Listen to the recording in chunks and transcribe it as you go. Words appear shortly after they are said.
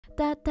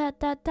da da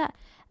da da.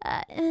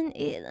 And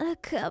eat a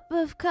cup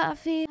of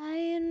coffee. I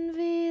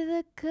envy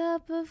the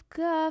cup of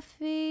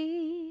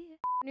coffee.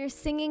 When you're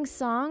singing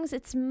songs,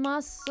 it's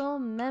muscle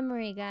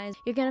memory, guys.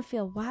 You're gonna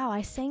feel, wow,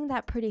 I sang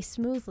that pretty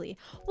smoothly.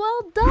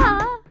 Well,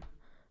 duh!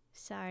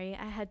 Sorry,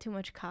 I had too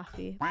much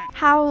coffee.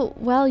 How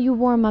well you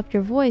warm up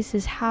your voice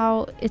is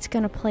how it's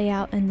gonna play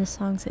out in the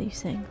songs that you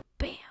sing.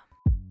 Bam!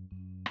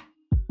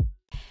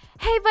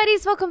 Hey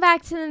buddies, welcome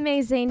back to the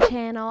May Zane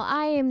channel.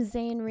 I am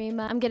Zane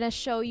Rima. I'm gonna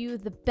show you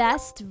the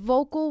best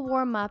vocal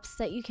warm-ups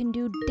that you can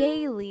do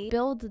daily.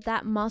 Build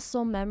that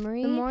muscle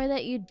memory. The more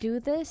that you do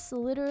this,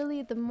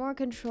 literally, the more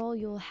control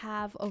you'll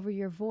have over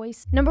your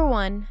voice. Number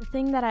one, the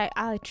thing that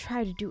I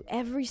try to do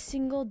every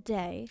single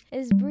day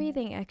is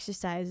breathing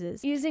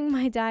exercises using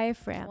my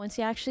diaphragm. Once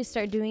you actually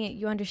start doing it,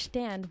 you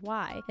understand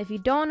why. If you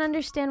don't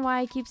understand why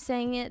I keep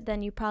saying it,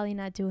 then you're probably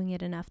not doing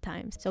it enough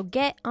times. So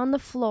get on the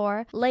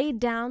floor, lay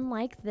down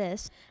like this,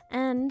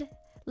 and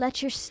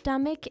let your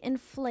stomach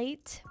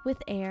inflate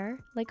with air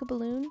like a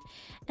balloon,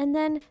 and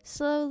then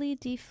slowly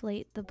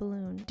deflate the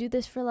balloon. Do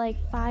this for like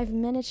 5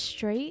 minutes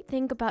straight.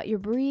 Think about your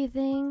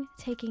breathing,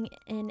 taking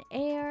in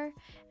air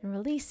and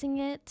releasing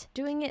it.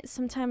 Doing it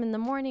sometime in the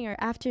morning or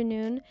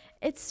afternoon.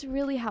 It's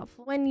really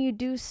helpful when you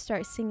do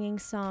start singing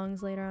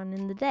songs later on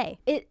in the day.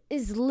 It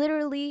is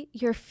literally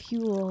your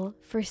fuel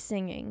for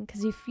singing,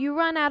 because if you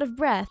run out of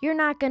breath, you're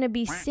not going to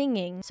be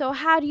singing. So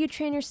how do you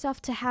train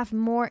yourself to have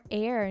more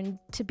air and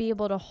to be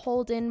able to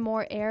hold in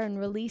more air and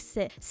release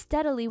it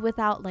steadily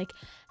without like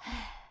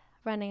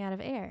running out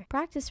of air?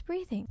 Practice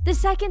breathing. The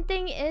second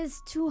thing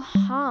is to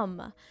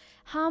hum.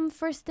 Hum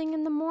first thing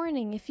in the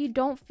morning. If you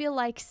don't feel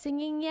like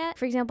singing yet,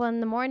 for example, in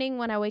the morning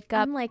when I wake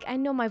up, I'm like, I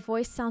know my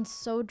voice sounds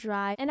so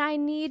dry and I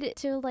need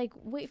to like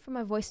wait for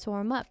my voice to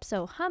warm up.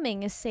 So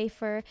humming is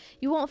safer.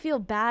 You won't feel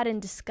bad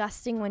and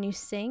disgusting when you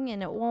sing,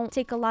 and it won't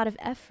take a lot of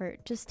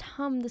effort. Just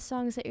hum the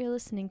songs that you're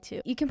listening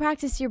to. You can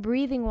practice your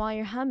breathing while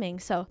you're humming.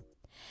 So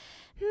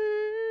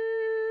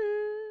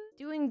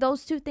doing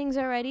those two things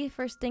already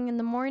first thing in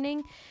the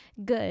morning,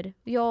 good.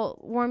 You'll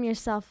warm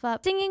yourself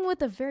up. Singing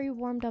with a very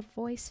warmed up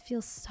voice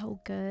feels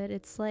so good.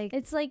 It's like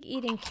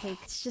eating cake.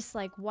 It's just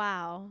like,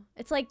 wow.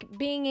 It's like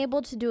being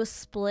able to do a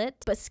split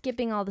but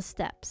skipping all the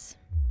steps.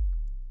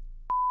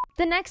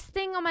 The next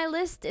thing on my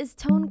list is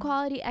tone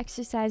quality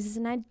exercises,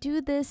 and I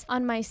do this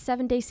on my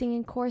 7-day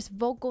singing course,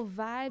 Vocal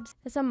Vibes.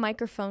 It's a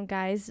microphone,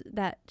 guys,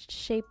 that's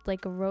shaped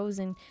like a rose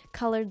and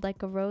colored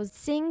like a rose.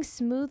 Sing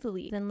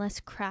smoothly and less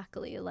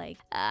crackly, like,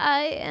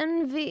 I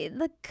envy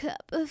the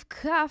cup of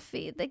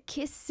coffee that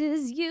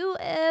kisses you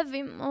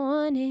every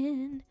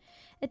morning.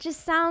 It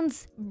just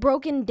sounds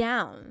broken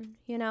down,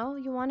 you know?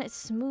 You want it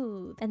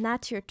smooth. And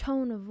that's your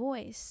tone of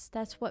voice.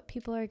 That's what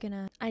people are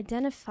gonna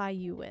identify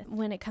you with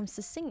when it comes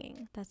to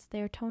singing. That's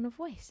their tone of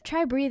voice.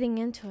 Try breathing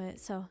into it.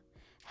 So,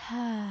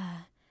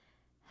 I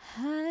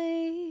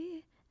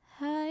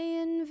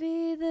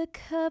envy the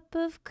cup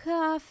of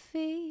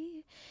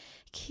coffee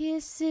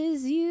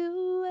kisses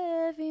you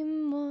every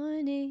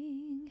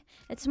morning.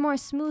 It's more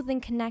smooth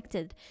and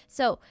connected.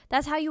 So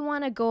that's how you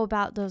want to go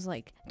about those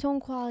like tone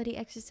quality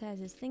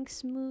exercises. Think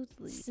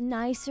smoothly. It's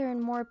nicer and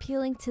more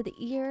appealing to the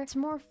ear. It's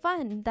more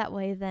fun that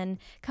way than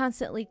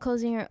constantly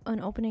closing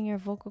and opening your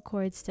vocal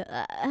cords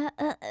to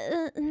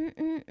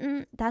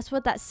That's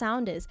what that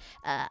sound is.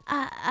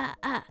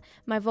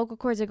 My vocal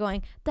cords are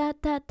going da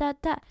da da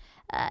da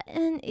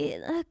and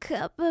eat a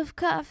cup of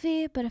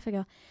coffee. But if I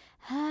go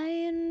I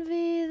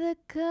envy the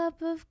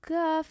cup of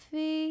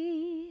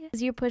coffee,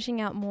 you're pushing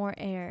out more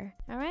air.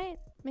 All right?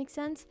 Makes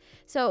sense?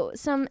 So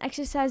some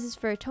exercises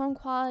for tone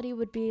quality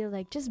would be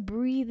like just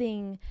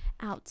breathing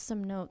out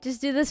some notes. Just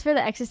do this for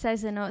the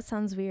exercise. I know it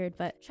sounds weird,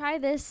 but try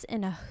this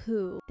in a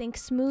who. Think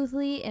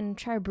smoothly and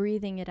try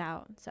breathing it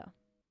out. So.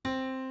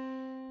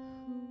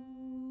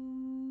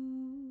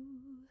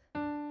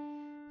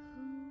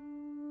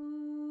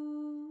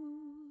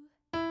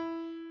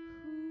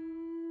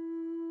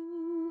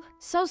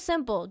 So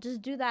simple.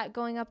 Just do that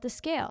going up the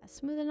scale.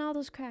 Smoothen all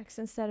those cracks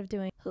instead of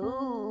doing ooh.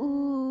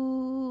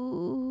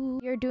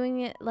 You're doing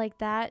it like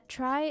that.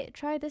 Try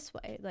this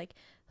way. Like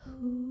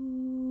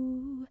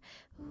ooh,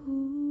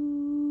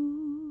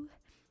 ooh.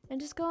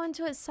 And just go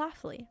into it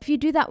softly. If you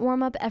do that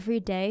warm up every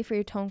day for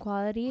your tone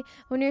quality,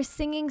 when you're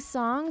singing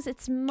songs,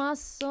 it's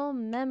muscle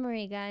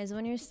memory, guys.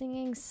 When you're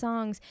singing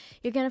songs,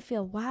 you're gonna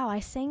feel, wow,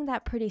 I sang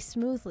that pretty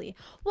smoothly.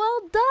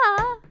 Well,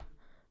 duh.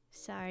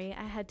 Sorry,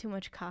 I had too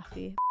much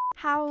coffee.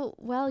 How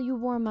well you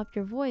warm up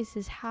your voice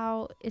is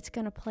how it's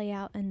going to play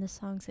out in the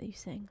songs that you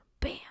sing.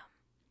 Bam!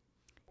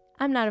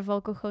 I'm not a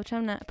vocal coach.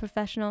 I'm not a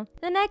professional.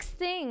 The next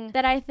thing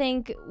that I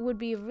think would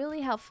be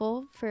really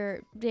helpful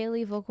for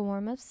daily vocal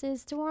warm-ups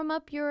is to warm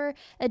up your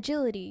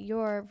agility,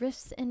 your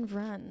riffs and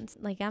runs.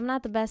 Like, I'm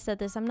not the best at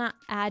this. I'm not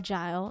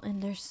agile.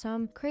 And there's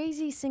some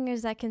crazy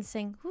singers that can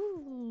sing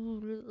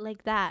whoo,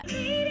 like that.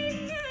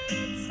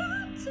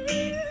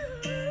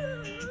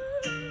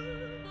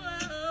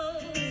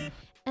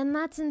 And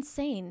that's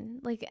insane.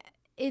 Like,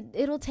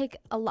 it'll take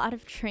a lot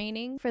of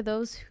training for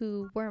those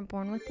who weren't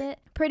born with it.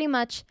 Pretty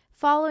much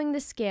following the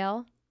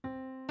scale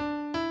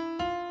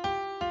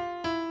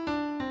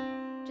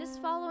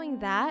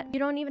that. You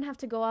don't even have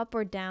to go up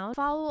or down.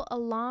 Follow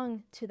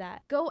along to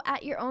that. Go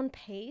at your own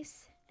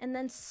pace and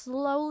then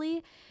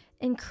slowly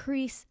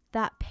increase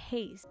that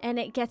pace, and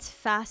it gets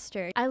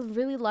faster. I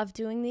really love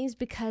doing these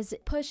because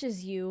it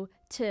pushes you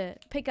to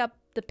pick up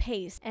the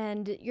pace,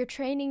 and you're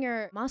training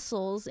your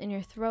muscles in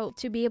your throat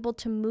to be able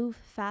to move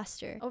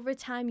faster. Over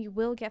time, you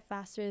will get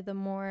faster the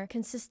more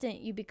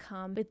consistent you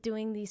become with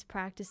doing these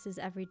practices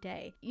every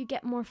day. You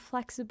get more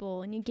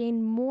flexible and you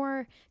gain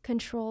more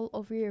control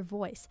over your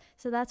voice.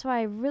 So that's why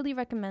I really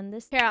recommend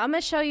this. Here, I'm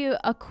gonna show you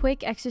a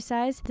quick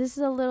exercise. This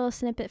is a little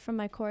snippet from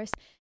my course.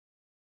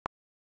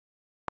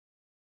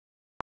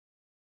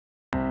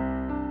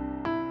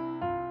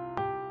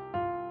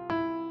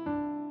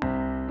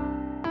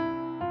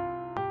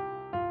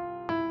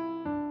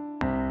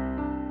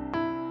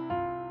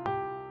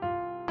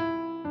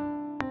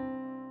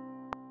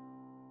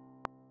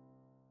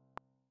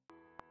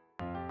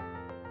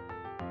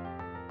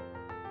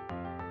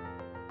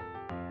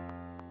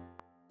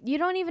 You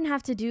don't even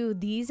have to do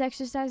these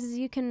exercises.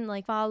 You can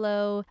like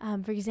follow,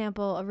 for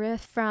example, a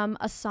riff from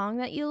a song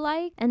that you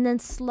like and then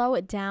slow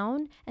it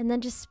down and then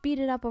just speed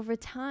it up over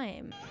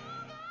time.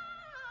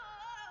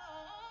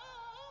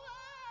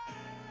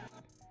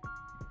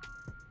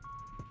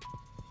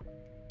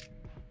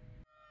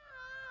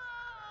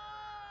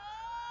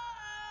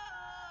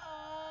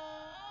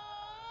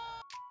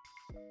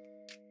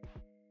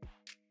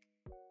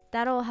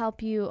 That'll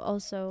help you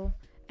also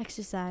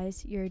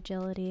exercise your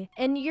agility.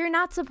 And you're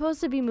not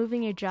supposed to be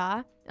moving your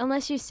jaw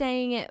unless you're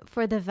saying it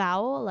for the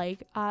vowel,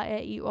 like ah,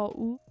 e, I, o,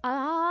 u.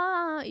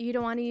 Ah, you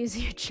don't want to use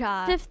your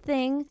jaw. Fifth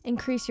thing,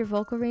 increase your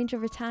vocal range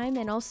over time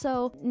and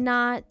also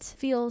not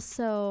feel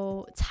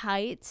so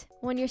tight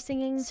when you're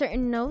singing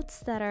certain notes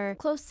that are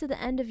close to the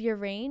end of your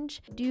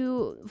range.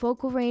 Do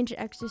vocal range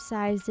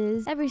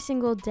exercises every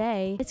single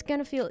day. It's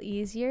gonna feel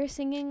easier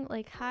singing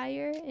like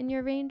higher in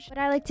your range. What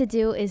I like to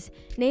do is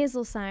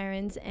nasal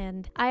sirens,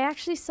 and I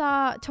actually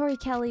saw Tori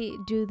Kelly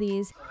do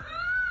these.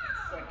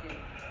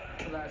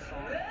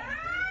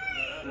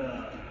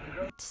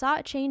 Saw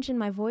it change in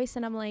my voice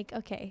and I'm like,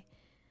 okay,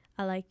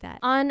 I like that.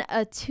 On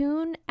a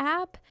tune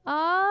app,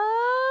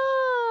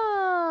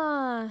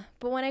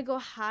 but when I go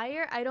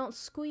higher, I don't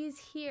squeeze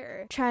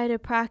here. Try to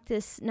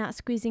practice not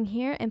squeezing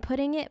here and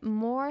putting it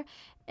more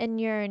in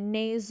your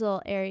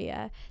nasal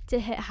area to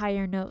hit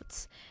higher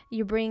notes.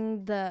 You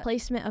bring the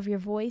placement of your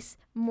voice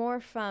more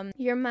from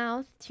your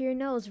mouth to your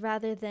nose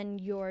rather than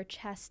your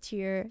chest to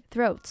your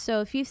throat.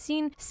 So if you've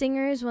seen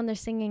singers when they're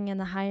singing in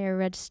the higher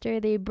register,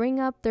 they bring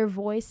up their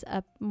voice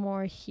up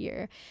more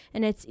here,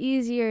 and it's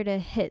easier to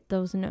hit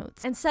those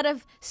notes. Instead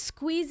of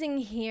squeezing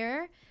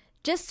here,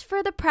 just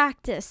for the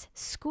practice,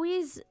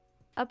 squeeze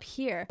up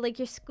here like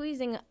you're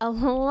squeezing a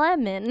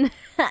lemon.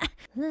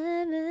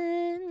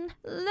 Lemon,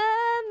 lemon.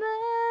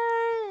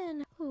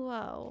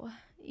 Whoa.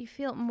 You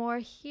feel more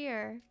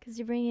here because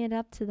you're bringing it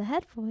up to the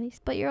head voice,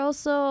 but you're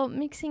also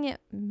mixing it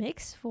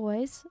mixed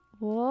voice.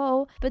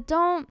 Whoa. But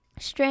don't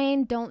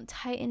strain, don't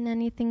tighten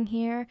anything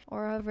here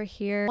or over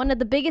here. One of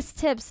the biggest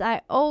tips,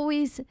 I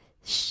always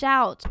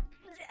shout,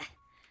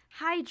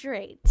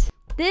 hydrate.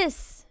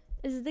 This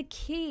is the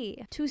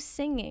key to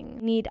singing.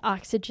 You need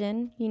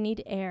oxygen, you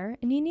need air,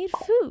 and you need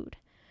food.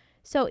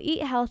 So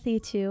eat healthy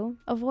too,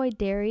 avoid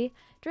dairy,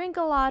 drink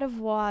a lot of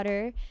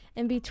water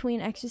in between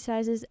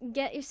exercises,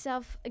 get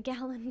yourself a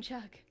gallon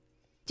jug.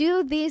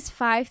 Do these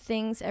 5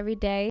 things every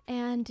day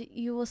and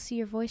you will see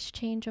your voice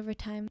change over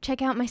time.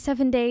 Check out my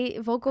 7-day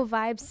vocal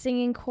vibes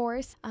singing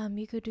course.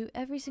 You could do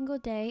every single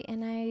day,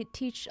 and I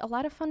teach a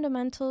lot of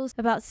fundamentals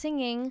about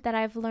singing that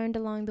I've learned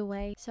along the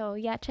way. So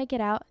yeah, check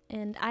it out.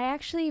 And I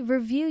actually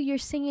review your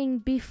singing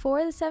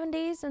before the 7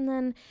 days and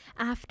then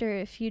after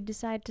if you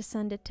decide to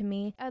send it to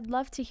me. I'd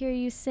love to hear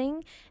you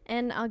sing,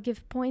 and I'll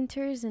give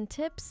pointers and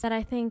tips that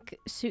I think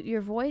suit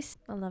your voice.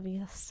 I love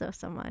you so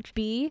much.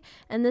 B,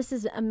 and this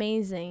is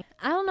amazing.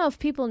 I don't know if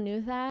people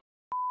knew that.